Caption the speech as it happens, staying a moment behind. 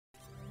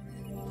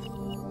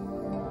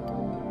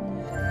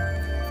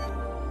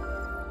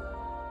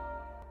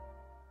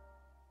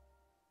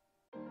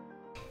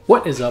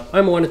What is up?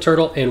 I'm Wanted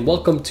Turtle and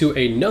welcome to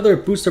another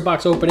booster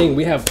box opening.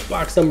 We have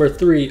box number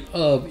 3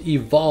 of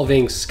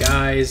Evolving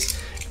Skies.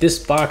 This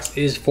box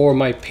is for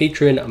my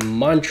patron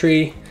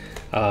Montry.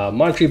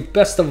 Montry,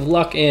 best of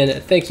luck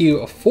and thank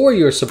you for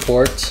your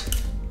support.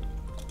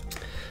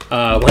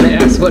 When I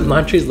asked what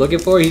Montry's looking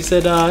for, he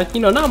said,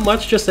 not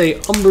much, just a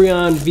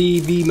Umbreon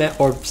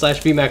VMAX or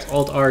 /VMAX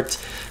Alt Art,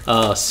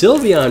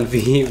 Sylveon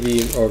V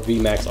or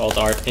VMAX Alt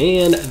Art,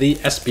 and the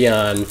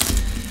Espeon.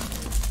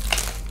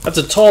 That's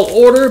a tall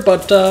order,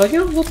 but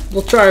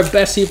we'll try our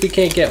best, see if we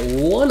can't get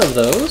one of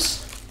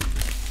those.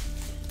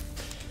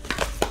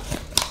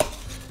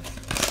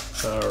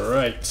 All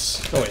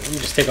right. Oh wait, let me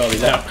just take all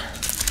these out.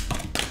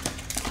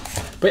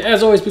 But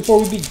as always,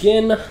 before we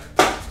begin, if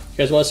you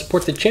guys want to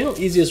support the channel,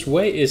 easiest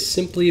way is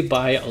simply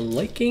by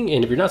liking,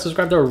 and if you're not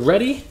subscribed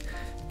already,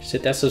 just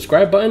hit that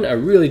subscribe button. I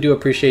really do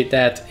appreciate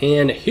that.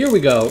 And here we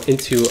go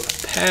into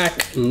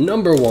pack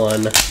number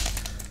 1. That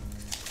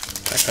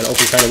kind of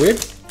opened kind of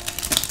weird.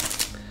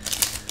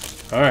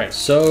 All right,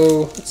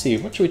 so let's see,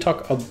 what should we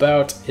talk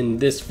about in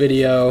this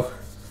video?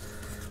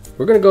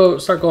 We're gonna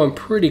start going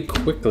pretty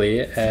quickly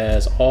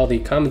as all the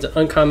commons and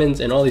uncommons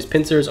and all these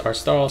pincers are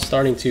all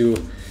starting to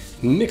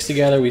mix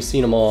together. We've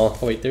seen them all.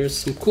 Oh wait, there's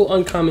some cool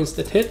uncommons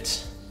that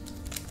hit.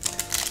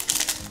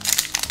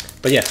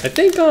 But yeah, I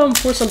think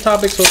for some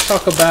topics we'll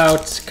talk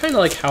about kind of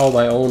like how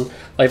my own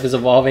life is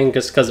evolving,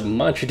 just because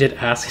Montry did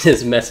ask in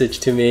his message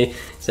to me. He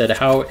said,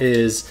 how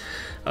is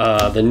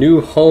the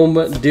new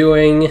home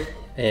doing?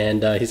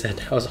 And he said,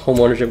 how's home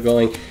ownership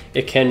going?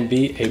 It can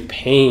be a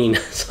pain.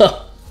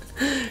 So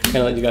kind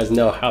of let you guys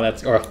know how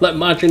that's, or let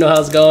Montry know how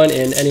it's going,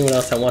 and anyone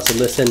else that wants to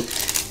listen.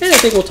 And I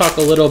think we'll talk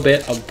a little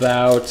bit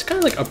about kind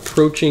of like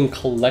approaching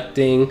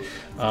collecting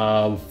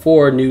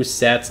for new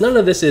sets. None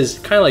of this is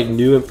kind of like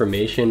new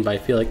information, but I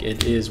feel like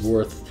it is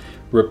worth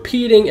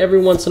repeating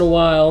every once in a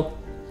while.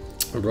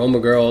 Roma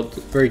Girl,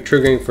 very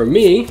triggering for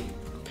me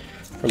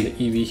from the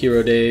EV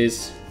Hero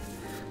days.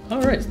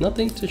 All right,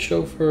 nothing to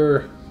show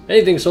for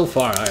anything so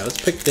far. All right,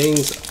 let's pick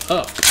things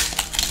up.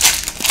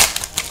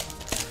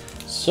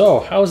 So,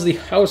 how's the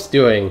house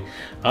doing?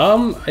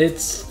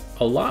 It's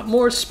a lot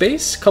more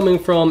space coming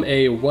from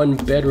a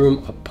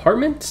 1-bedroom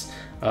apartment.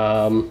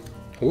 Ooh,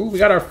 we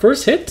got our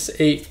first hit,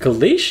 a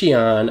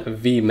Glaceon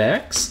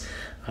VMAX.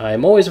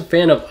 I'm always a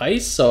fan of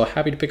ice, so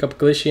happy to pick up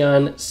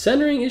Glaceon.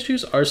 Centering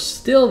issues are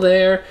still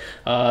there.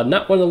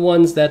 Not one of the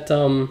ones that,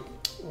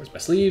 where's my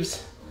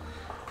sleeves?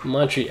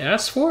 Montry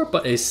asked for,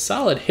 but a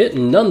solid hit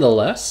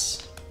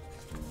nonetheless.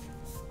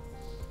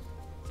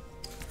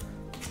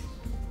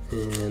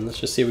 And let's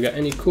just see if we got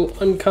any cool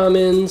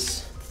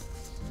uncommons.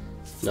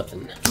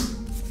 Nothing.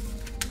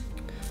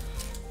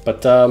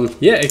 But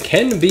yeah, it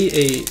can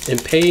be a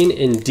pain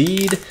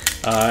indeed.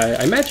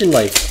 I imagine,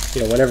 like,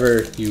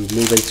 whenever you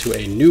move into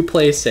a new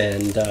place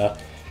and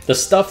the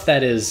stuff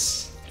that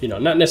is,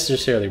 not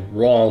necessarily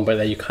wrong, but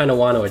that you kind of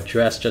want to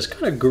address just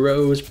kind of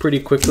grows pretty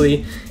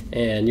quickly.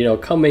 And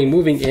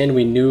moving in,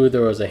 we knew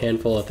there was a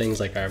handful of things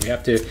like, all right, we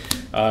have to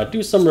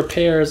do some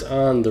repairs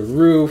on the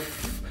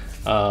roof.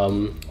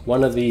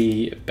 One of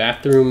the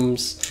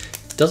bathrooms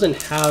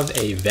doesn't have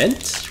a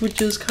vent, which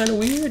is kind of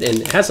weird, and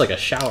it has like a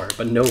shower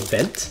but no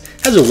vent.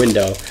 It has a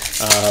window,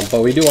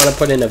 but we do want to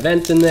put in a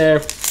vent in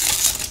there.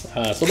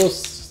 So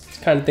those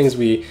kind of things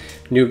we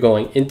knew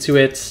going into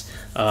it.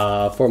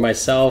 For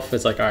myself,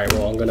 it's like, all right,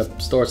 well, I'm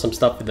gonna store some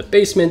stuff in the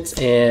basement,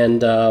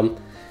 and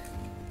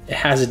it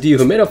has a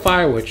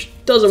dehumidifier, which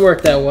doesn't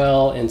work that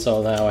well, and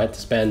so now I had to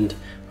spend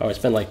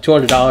like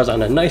 $200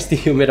 on a nice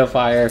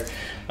dehumidifier.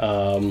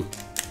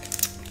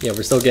 Yeah,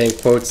 we're still getting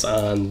quotes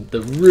on the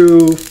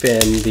roof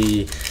and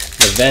the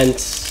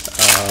vents.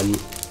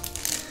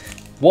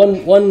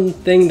 One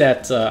thing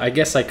that I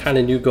guess I kind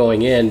of knew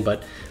going in,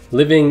 but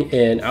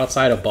living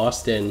outside of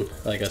Boston,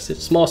 like a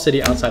small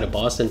city outside of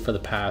Boston for the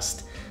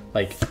past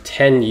like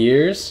 10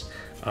 years,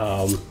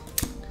 I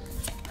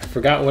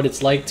forgot what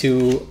it's like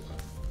to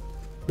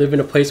live in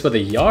a place with a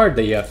yard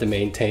that you have to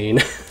maintain,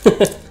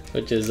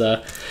 which is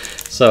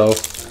so.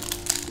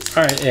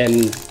 All right,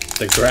 and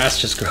the grass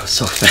just grows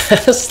so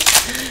fast.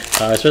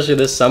 Especially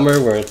this summer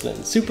where it's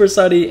been super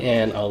sunny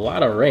and a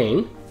lot of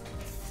rain.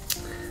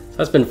 So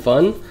that's been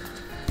fun.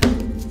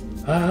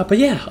 But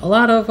yeah, a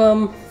lot of,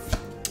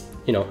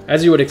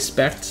 as you would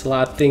expect, a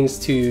lot of things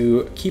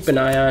to keep an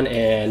eye on,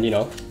 and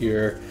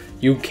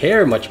you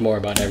care much more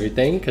about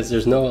everything because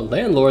there's no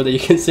landlord that you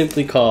can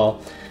simply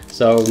call.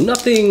 So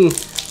nothing,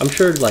 I'm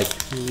sure like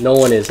no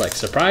one is like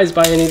surprised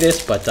by any of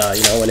this, but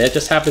when it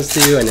just happens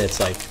to you and it's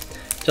like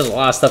just a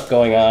lot of stuff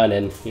going on,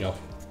 and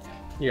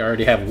you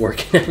already have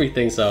work and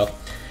everything, so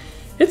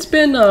it's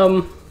been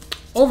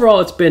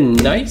overall it's been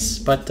nice,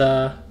 but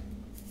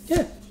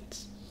yeah,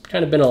 it's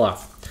kind of been a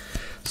lot.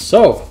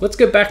 So let's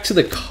get back to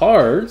the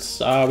cards.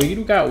 We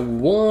got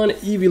one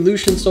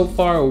evolution so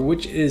far,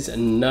 which is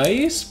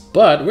nice,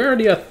 but we're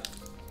already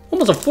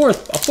almost a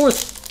fourth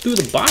through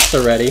the box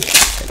already,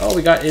 and all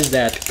we got is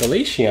that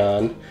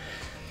Glaceon.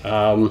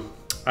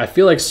 I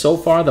feel like so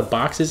far the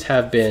boxes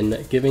have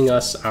been giving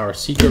us our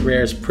secret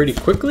rares pretty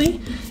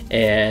quickly,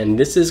 and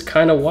this is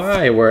kind of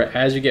why, where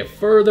as you get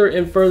further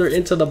and further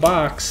into the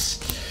box,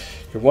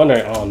 you're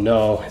wondering, oh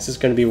no, is this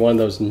going to be one of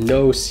those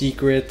no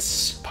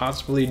secrets,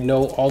 possibly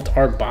no alt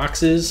art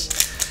boxes,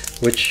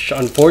 which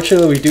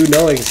unfortunately we do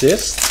know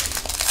exist.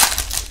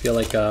 I feel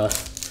like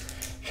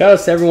shout out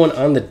to everyone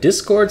on the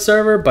Discord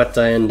server, but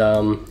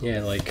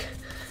yeah, like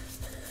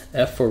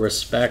F for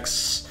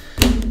respects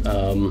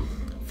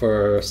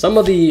for some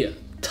of the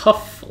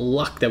tough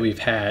luck that we've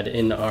had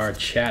in our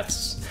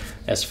chats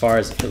as far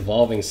as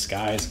Evolving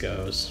Skies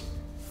goes.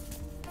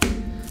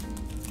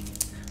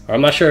 Or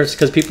I'm not sure it's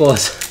because people,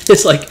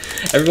 it's like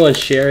everyone's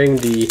sharing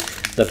the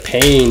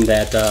pain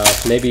that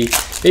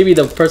maybe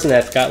the person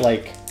that's got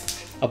like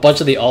a bunch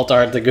of the alt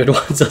art, the good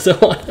ones,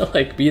 doesn't want to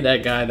like be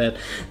that guy that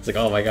it's like,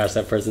 oh my gosh,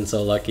 that person's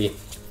so lucky.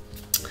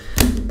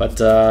 But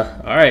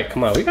all right,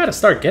 come on, we got to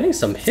start getting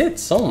some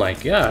hits. Oh my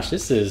gosh,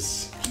 this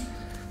is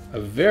a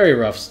very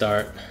rough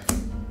start.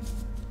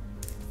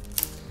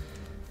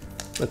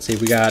 Let's see,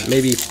 we got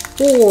maybe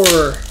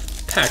 4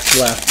 packs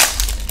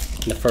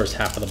left in the first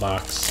half of the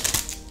box.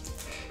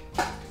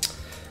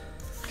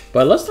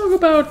 But let's talk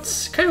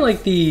about kind of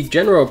like the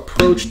general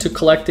approach to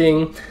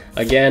collecting.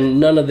 Again,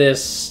 none of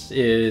this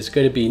is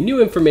going to be new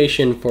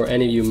information for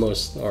any of you,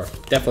 or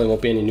definitely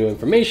won't be any new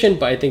information,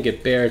 but I think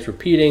it bears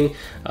repeating.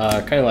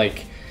 Kind of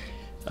like,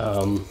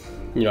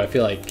 you know, I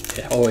feel like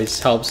it always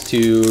helps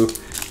to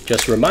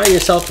just remind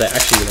yourself that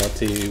actually, you know,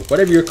 to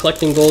whatever your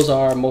collecting goals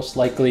are, most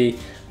likely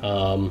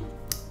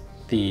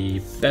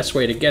the best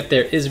way to get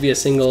there is via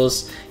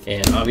singles,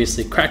 and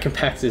obviously cracking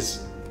packs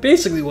is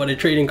basically what a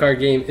trading card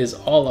game is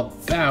all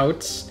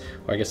about,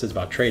 or I guess it's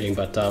about trading,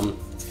 but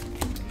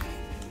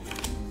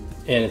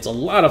and it's a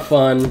lot of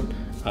fun.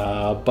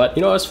 But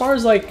you know, as far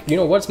as like, you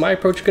know, what's my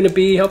approach going to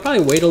be, I'll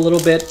probably wait a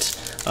little bit,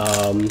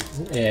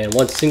 and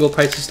once single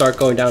prices start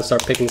going down,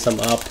 start picking some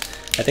up.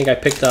 I think I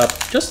picked up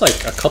just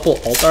like a couple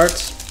alt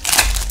arts.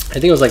 I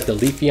think it was like the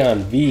Leafeon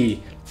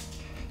V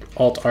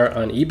alt art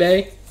on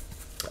eBay.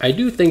 I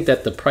do think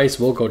that the price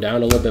will go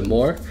down a little bit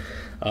more.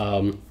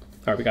 All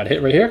right, we got a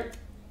hit right here.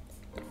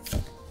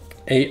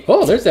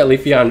 Oh, there's that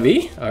Leafeon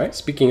V. All right,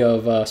 speak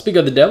of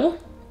the devil,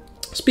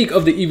 speak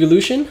of the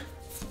evolution.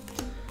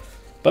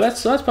 But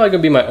that's probably gonna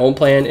be my own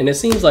plan, and it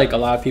seems like a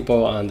lot of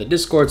people on the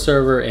Discord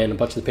server and a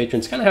bunch of the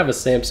patrons kind of have a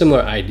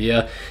similar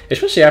idea,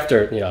 especially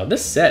after, you know,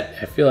 this set.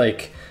 I feel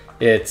like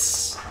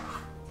it's,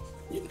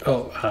 you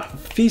know,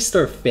 feast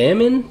or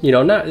famine. You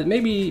know, not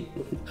maybe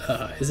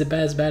is it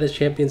as bad as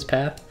Champion's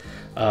Path,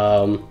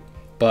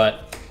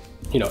 but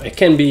you know, it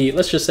can be.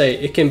 Let's just say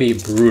it can be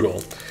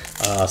brutal.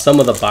 Some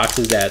of the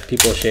boxes that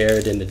people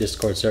shared in the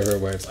Discord server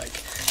where it's like,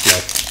 you know,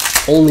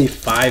 only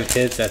 5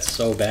 hits, that's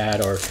so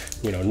bad, or,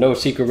 you know, no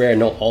secret rare,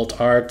 no alt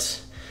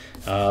art.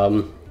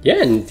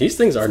 Yeah, and these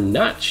things are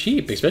not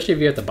cheap, especially if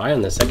you have to buy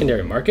on the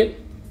secondary market.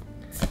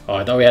 Oh,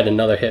 I thought we had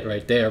another hit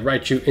right there,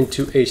 right you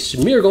into a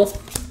Smeargle.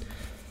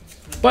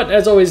 But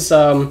as always,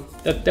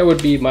 that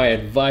would be my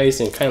advice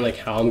and kind of like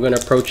how I'm going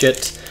to approach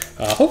it.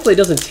 Hopefully it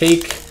doesn't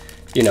take,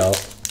 you know,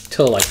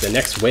 till like the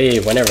next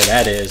wave, whenever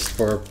that is,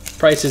 for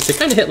prices to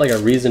kind of hit like a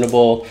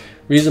reasonable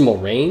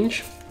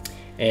range.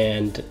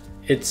 And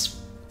it's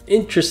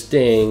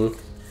interesting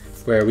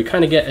where we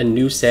kind of get a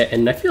new set,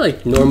 and I feel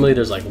like normally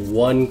there's like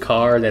one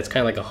card that's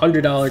kind of like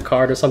 $100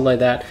 card or something like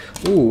that.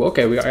 Ooh,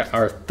 okay, we are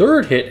our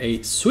third hit, a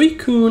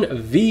Suicune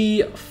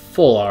V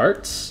full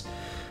arts.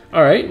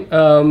 All right,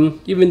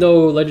 even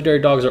though legendary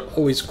dogs are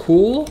always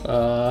cool,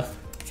 I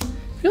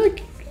feel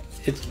like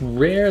it's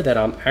rare that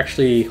I'm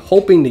actually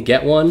hoping to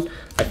get one.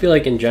 I feel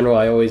like in general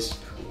I always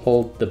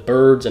hold the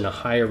birds in a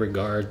higher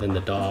regard than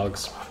the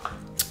dogs.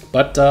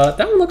 But that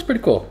one looks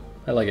pretty cool.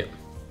 I like it.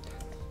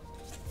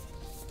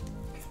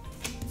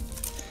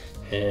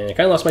 And I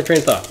kind of lost my train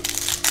of thought.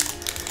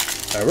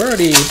 All right, we're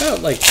already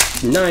about like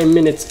 9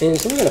 minutes in,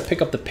 so we're gonna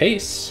pick up the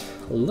pace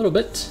a little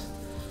bit.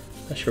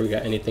 Not sure we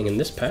got anything in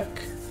this pack.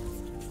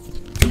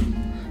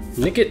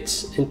 Nick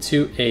it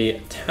into a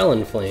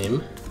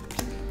Talonflame.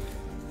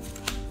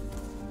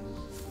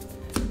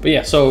 But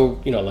yeah,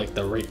 so, you know, like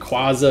the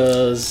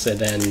Rayquazas, and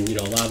then, you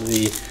know, a lot of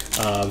the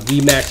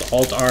VMAX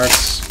alt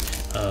arts,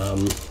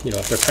 you know,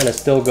 if they're kind of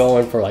still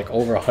going for like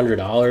over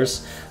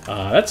 $100,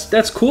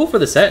 that's cool for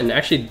the set, and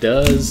actually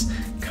does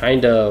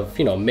kind of,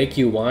 you know, make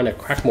you want to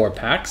crack more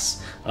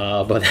packs.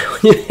 But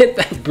when you hit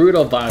that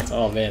brutal box,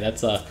 oh man,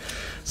 that's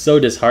so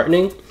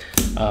disheartening.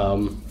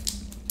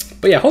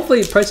 But yeah,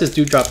 hopefully prices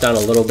do drop down a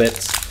little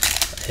bit,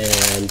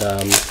 and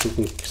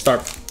we can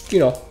start, you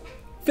know,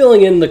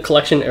 filling in the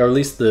collection, or at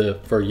least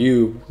for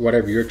you,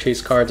 whatever your chase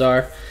cards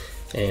are.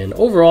 And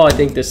overall, I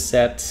think this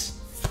set,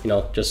 you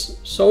know,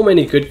 just so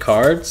many good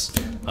cards.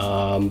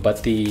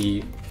 But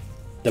the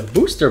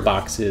booster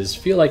boxes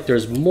feel like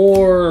there's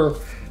more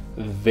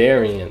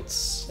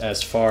variance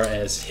as far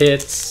as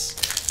hits,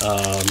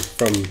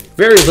 from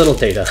very little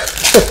data,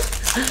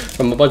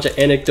 from a bunch of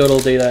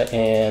anecdotal data,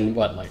 and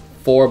what, like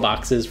 4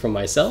 boxes from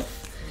myself.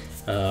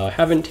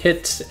 Haven't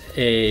hit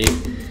a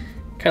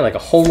kind of like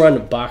a home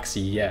run box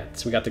yet.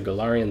 So we got the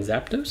Galarian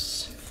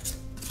Zapdos.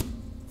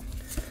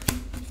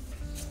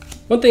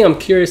 One thing I'm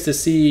curious to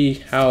see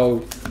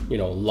how, you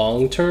know,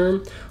 long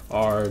term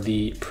are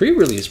the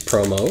pre-release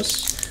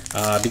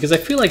promos, because I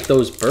feel like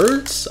those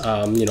birds,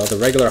 you know, the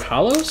regular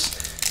hollows,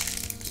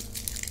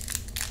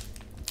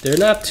 they're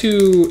not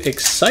too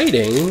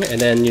exciting.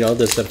 And then, you know,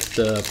 there's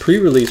the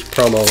pre-release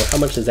promo. How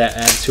much does that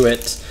add to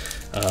it?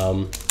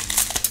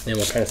 And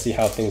we'll kind of see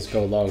how things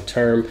go long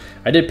term.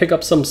 I did pick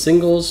up some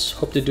singles.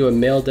 Hope to do a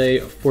mail day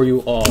for you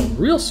all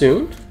real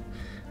soon.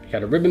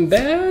 Got a ribbon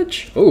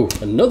badge. Oh,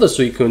 another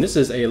Suicune. This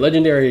is a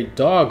legendary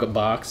dog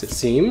box, it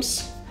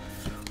seems.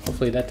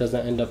 Hopefully that does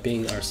not end up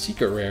being our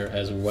secret rare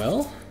as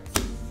well.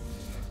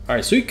 All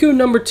right, Suicune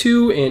number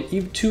 2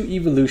 and 2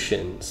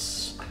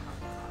 evolutions.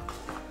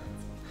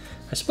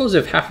 I suppose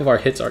if half of our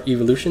hits are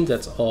evolutions,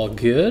 that's all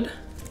good.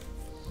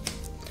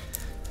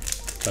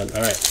 But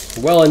all right,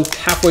 well, and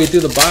halfway through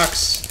the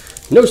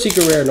box, no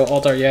secret rare, no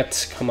alt art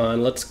yet. Come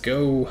on, let's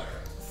go.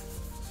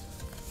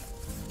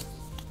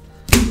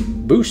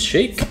 Boost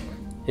Shake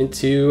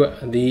into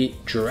the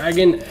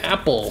Dragon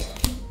Apple.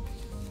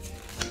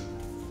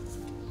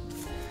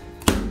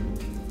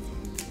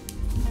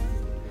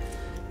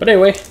 But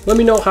anyway, let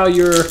me know how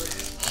your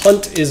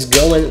hunt is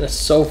going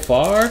so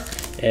far,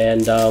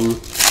 and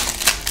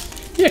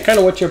yeah, kind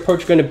of what your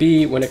approach is going to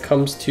be when it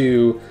comes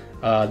to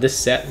this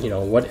set. You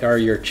know, what are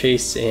your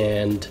chase,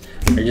 and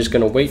are you just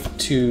going to wait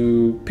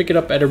to pick it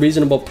up at a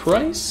reasonable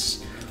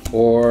price?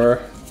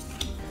 Or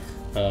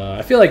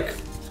I feel like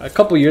a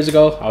couple years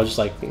ago, I was just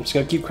like, I'm just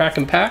going to keep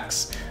cracking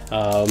packs.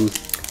 Or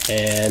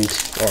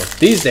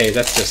these days,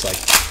 that's just like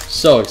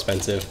so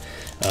expensive.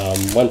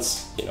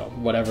 Once, you know,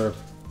 whatever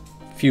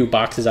few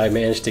boxes I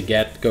managed to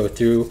go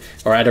through,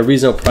 or at a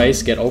reasonable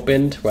price, get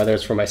opened, whether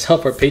it's for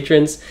myself or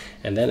patrons,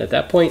 and then at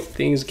that point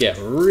things get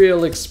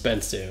real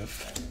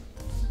expensive.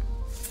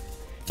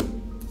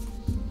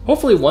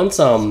 Hopefully once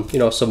you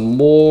know, some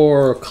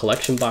more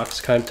collection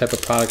box kind of type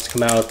of products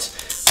come out,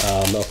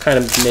 they'll kind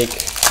of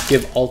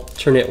give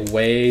alternate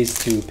ways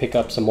to pick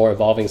up some more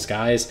Evolving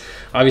Skies.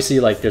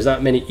 Obviously, like, there's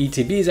not many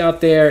ETBs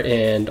out there,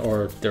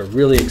 or they're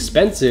really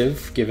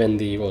expensive given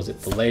the, what was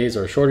it, delays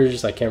or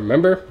shortages, I can't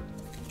remember.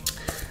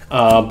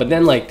 But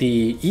then, like,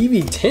 the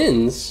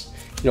EV10s,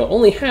 you know,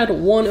 only had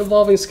one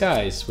Evolving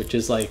Skies, which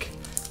is like,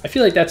 I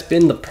feel like that's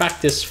been the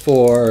practice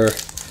for,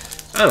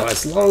 I don't know,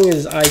 as long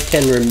as I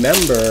can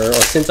remember, or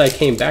since I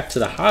came back to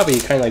the hobby,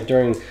 kind of like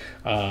during,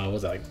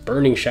 was it like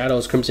Burning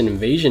Shadows, Crimson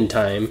Invasion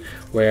time,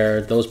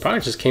 where those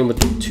products just came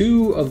with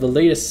 2 of the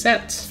latest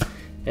sets,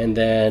 and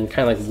then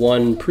kind of like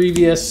one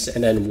previous,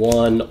 and then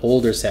one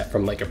older set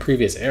from like a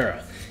previous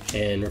era.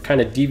 And we're kind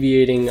of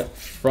deviating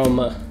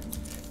from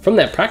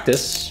that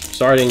practice,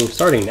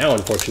 starting now,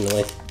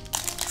 unfortunately.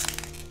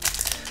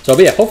 So,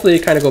 but yeah, hopefully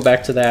kind of go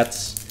back to that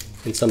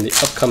in some of the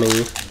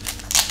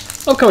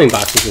upcoming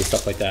boxes and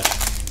stuff like that.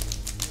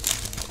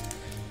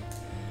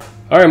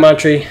 All right,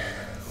 Montri,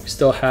 we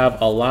still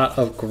have a lot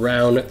of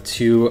ground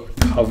to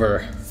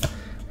cover.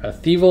 A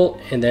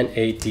Thievul and then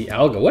a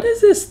Dialga. What is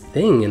this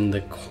thing in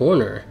the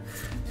corner?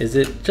 Is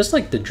it just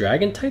like the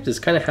dragon type? This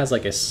kind of has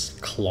like a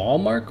claw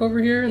mark over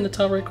here in the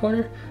top right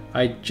corner.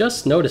 I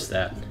just noticed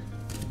that.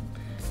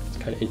 It's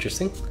kind of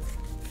interesting.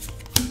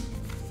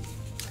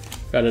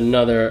 Got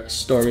another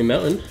Stormy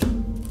Mountain.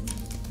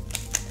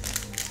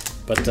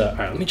 But all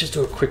right, let me just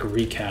do a quick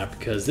recap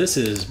because this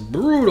is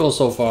brutal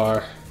so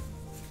far.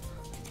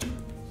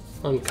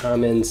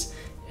 Uncommons,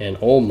 and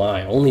oh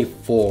my, only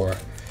 4. All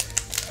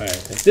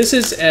right, if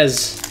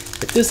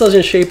this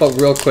doesn't shape up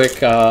real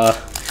quick, I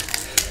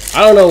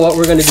don't know what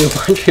we're gonna do,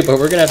 Montri, but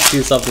we're gonna have to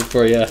do something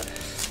for you.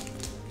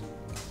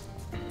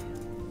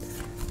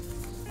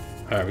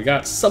 All right, we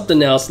got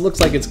something else. Looks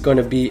like it's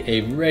gonna be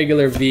a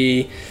regular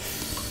V.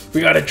 We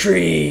got a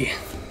tree.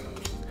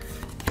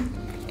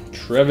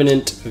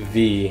 Trevenant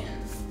V.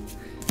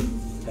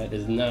 That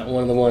is not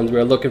one of the ones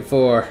we're looking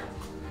for.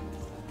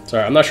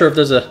 Sorry, I'm not sure if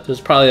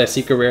there's probably a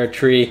secret rare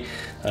tree.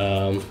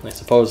 I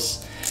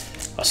suppose,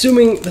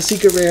 assuming the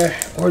secret rare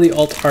or the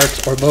alt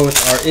art or both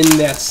are in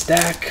that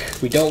stack,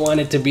 we don't want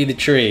it to be the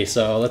tree.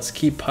 So let's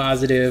keep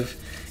positive,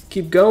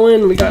 keep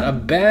going. We got a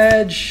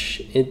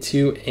badge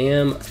into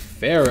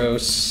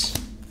Ampharos.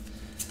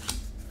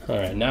 All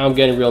right, now I'm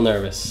getting real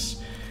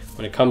nervous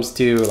when it comes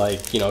to,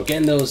 like, you know,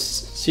 getting those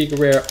secret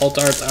rare alt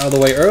arts out of the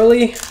way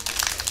early.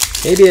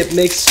 Maybe it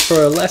makes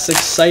for a less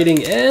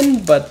exciting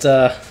end, but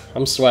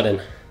I'm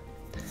sweating.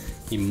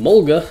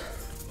 Emolga.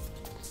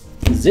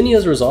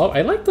 Zinnia's Resolve.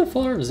 I like the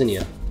full art of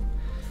Zinnia.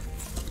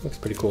 Looks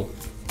pretty cool.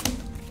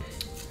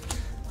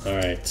 All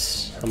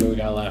right, how many we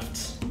got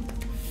left?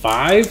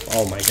 5?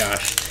 Oh my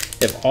gosh.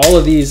 If all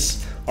of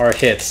these are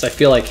hits, I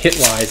feel like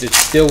hit-wise, it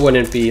still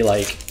wouldn't be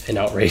like an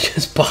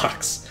outrageous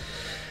box.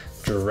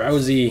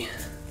 Drowsy.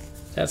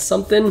 That's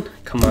something?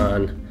 Come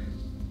on.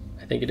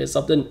 I think it is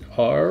something.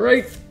 All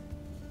right.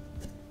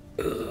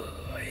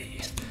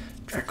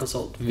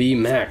 Dracozolt V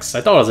Max.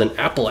 I thought it was an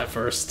apple at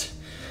first.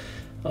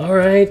 All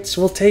right,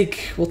 so we'll take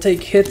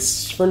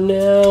hits for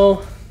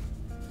now.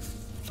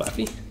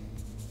 Flappy.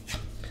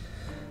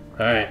 All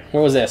Alright,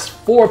 what was this?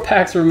 4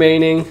 packs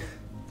remaining.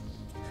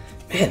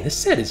 Man, this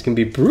set is gonna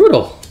be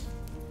brutal.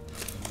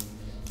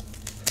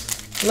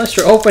 Unless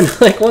you're open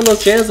like one of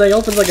those channels that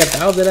opens like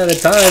 1,000 at a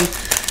time.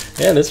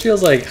 Man, this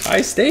feels like high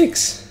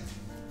stakes.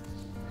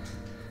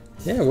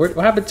 Yeah, what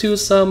happened to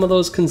some of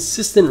those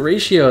consistent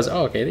ratios?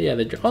 Oh, okay,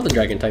 yeah, all the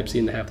dragon types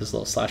seem to have this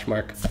little slash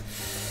mark.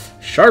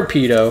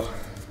 Sharpedo.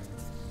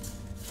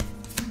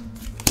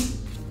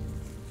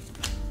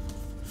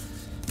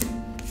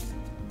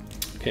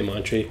 Okay,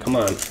 Montri, come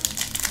on.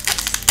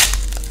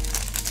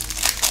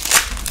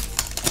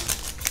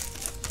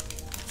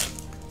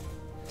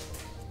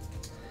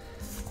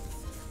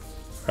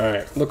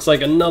 Alright, looks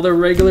like another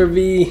regular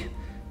V.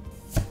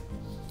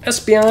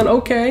 Espeon,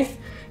 okay.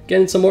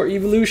 Getting some more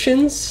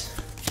evolutions.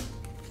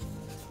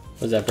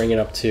 What does that bring it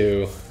up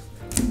to?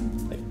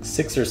 Like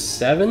 6 or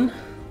 7?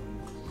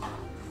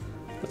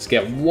 Let's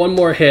get one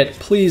more hit.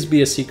 Please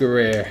be a secret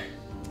rare.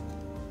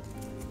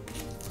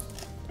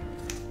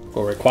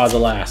 Or Rayquaza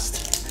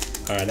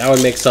last. Alright, that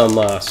would make some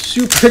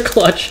super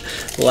clutch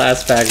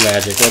last pack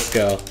magic. Let's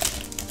go.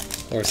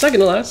 Or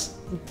second to last.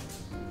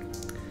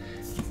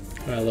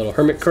 A little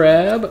Hermit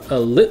Crab, a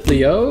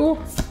Litleo,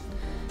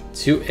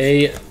 to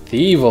a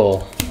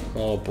Thievul.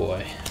 Oh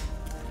boy.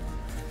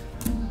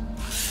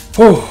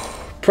 Whew.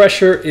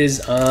 Pressure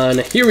is on.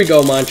 Here we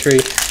go,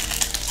 Montri.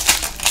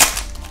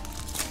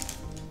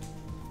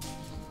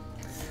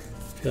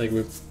 I feel like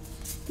we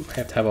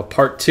have to have a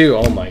part 2.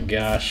 Oh my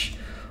gosh.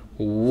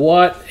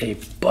 What a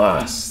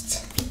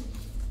bust.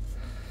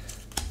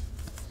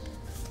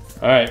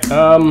 Alright,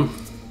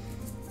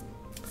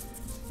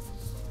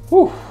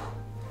 whew.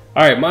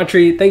 Alright,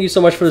 Montri, thank you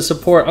so much for the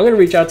support. I'm going to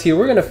reach out to you.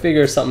 We're going to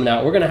figure something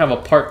out. We're going to have a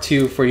part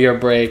 2 for your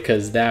break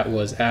because that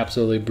was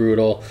absolutely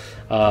brutal.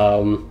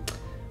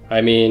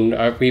 I mean,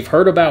 we've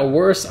heard about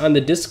worse on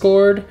the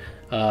Discord,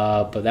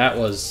 but that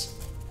was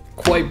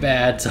quite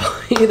bad. So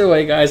either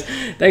way, guys,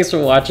 thanks for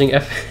watching.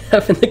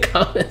 F in the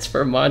comments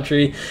for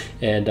Montri,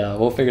 and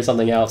we'll figure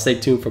something out. Stay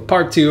tuned for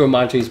part 2 of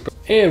Montri's break.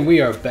 And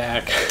we are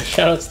back.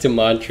 Shoutouts to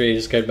Montri.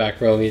 Just got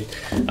back roaming.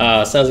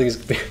 Sounds like he's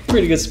a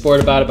pretty good sport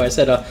about it, but I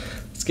said,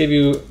 let's give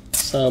you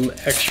some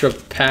extra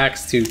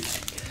packs to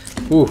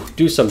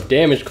do some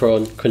damage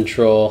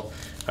control.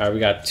 Alright, we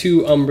got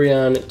 2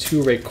 Umbreon,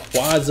 2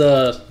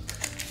 Rayquaza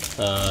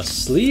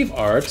sleeve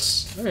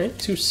arts. Alright,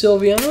 2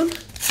 Sylveon.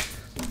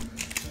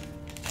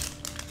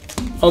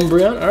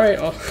 Umbreon, alright.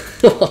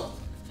 Oh.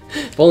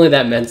 If only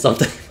that meant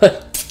something.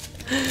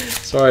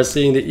 As far as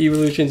seeing the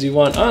evolutions you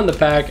want on the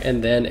pack,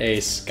 and then a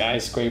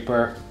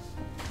Skyscraper.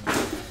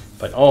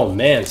 But oh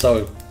man,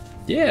 so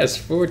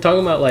yes, we're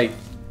talking about like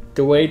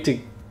the way to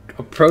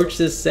approach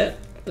this set.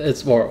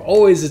 It's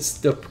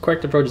the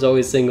correct approach is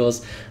always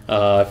singles.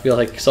 I feel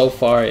like so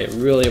far it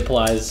really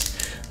applies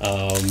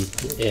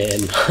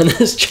and on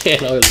this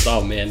channel.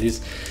 Oh man,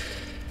 these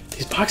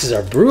boxes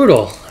are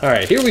brutal. All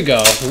right, here we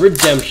go.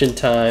 Redemption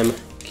time.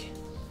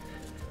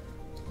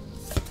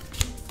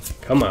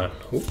 Come on.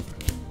 Ooh.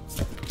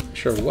 Not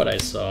sure what I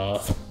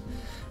saw.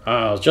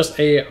 Just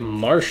a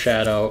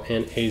Marshadow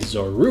and a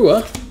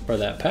Zorua for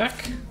that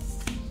pack.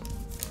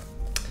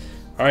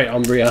 All right,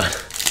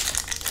 Umbreon.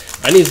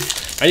 I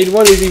need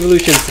one of these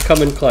evolutions to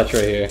come in clutch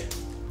right here.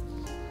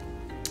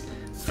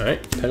 All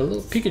right, pet a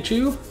little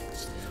Pikachu.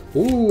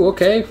 Ooh,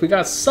 okay, we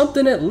got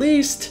something at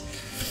least.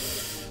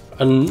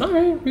 All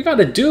right, we got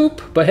a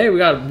dupe, but hey, we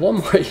got one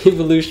more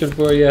evolution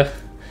for you.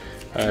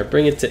 All right,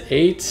 bring it to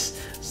 8.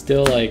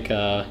 Still like,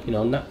 you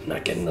know,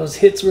 not getting those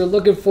hits we're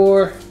looking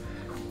for,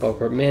 but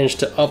we managed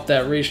to up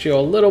that ratio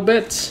a little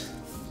bit.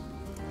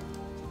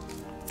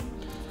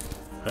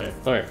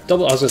 All right,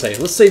 double. I was gonna say,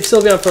 let's save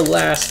Sylveon for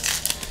last.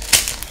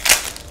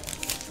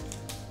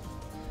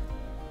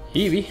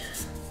 Eevee.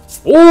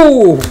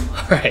 Oh,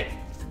 all right.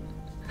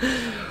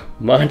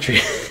 Montri.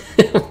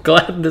 I'm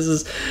glad this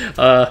is,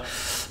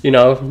 you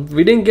know,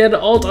 we didn't get an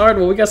alt art.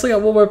 Well, we still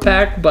got one more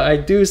pack, but I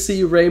do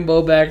see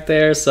Rainbow back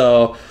there.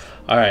 So,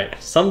 all right.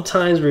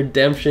 Sometimes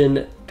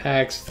redemption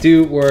packs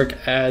do work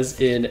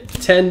as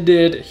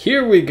intended.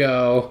 Here we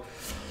go.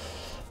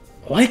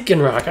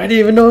 Lycanroc. I didn't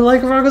even know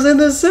Lycanroc was in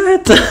this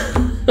set.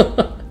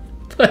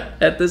 But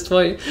at this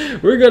point,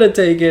 we're gonna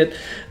take it.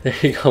 There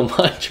you go,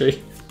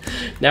 Montri.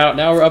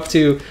 Now we're up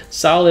to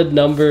solid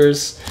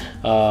numbers.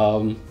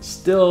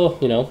 Still,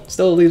 you know,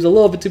 still leaves a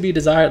little bit to be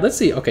desired. Let's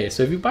see. Okay,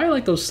 so if you buy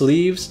like those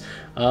sleeves,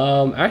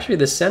 actually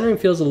the centering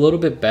feels a little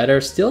bit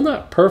better. Still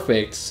not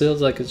perfect. Still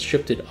like it's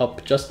shifted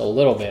up just a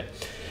little bit.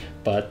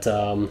 But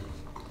all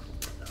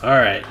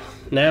right,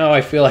 now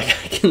I feel like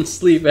I can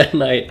sleep at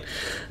night.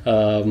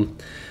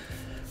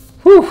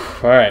 Whew.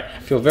 All right, I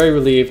feel very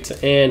relieved.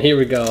 And here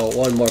we go.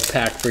 One more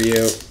pack for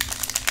you.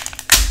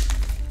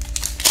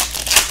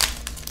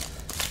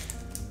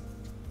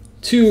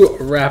 To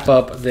wrap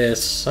up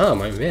this, oh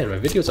my man, my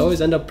videos always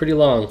end up pretty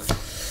long.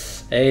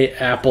 A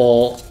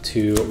apple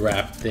to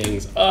wrap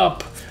things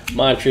up.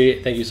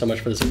 Montri, thank you so much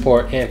for the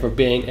support and for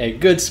being a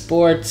good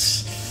sport.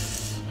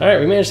 All right,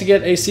 we managed to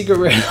get a secret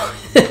rare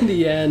in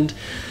the end.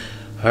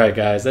 All right,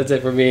 guys, that's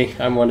it for me.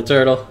 I'm Wonder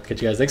Turtle.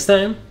 Catch you guys next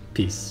time.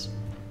 Peace.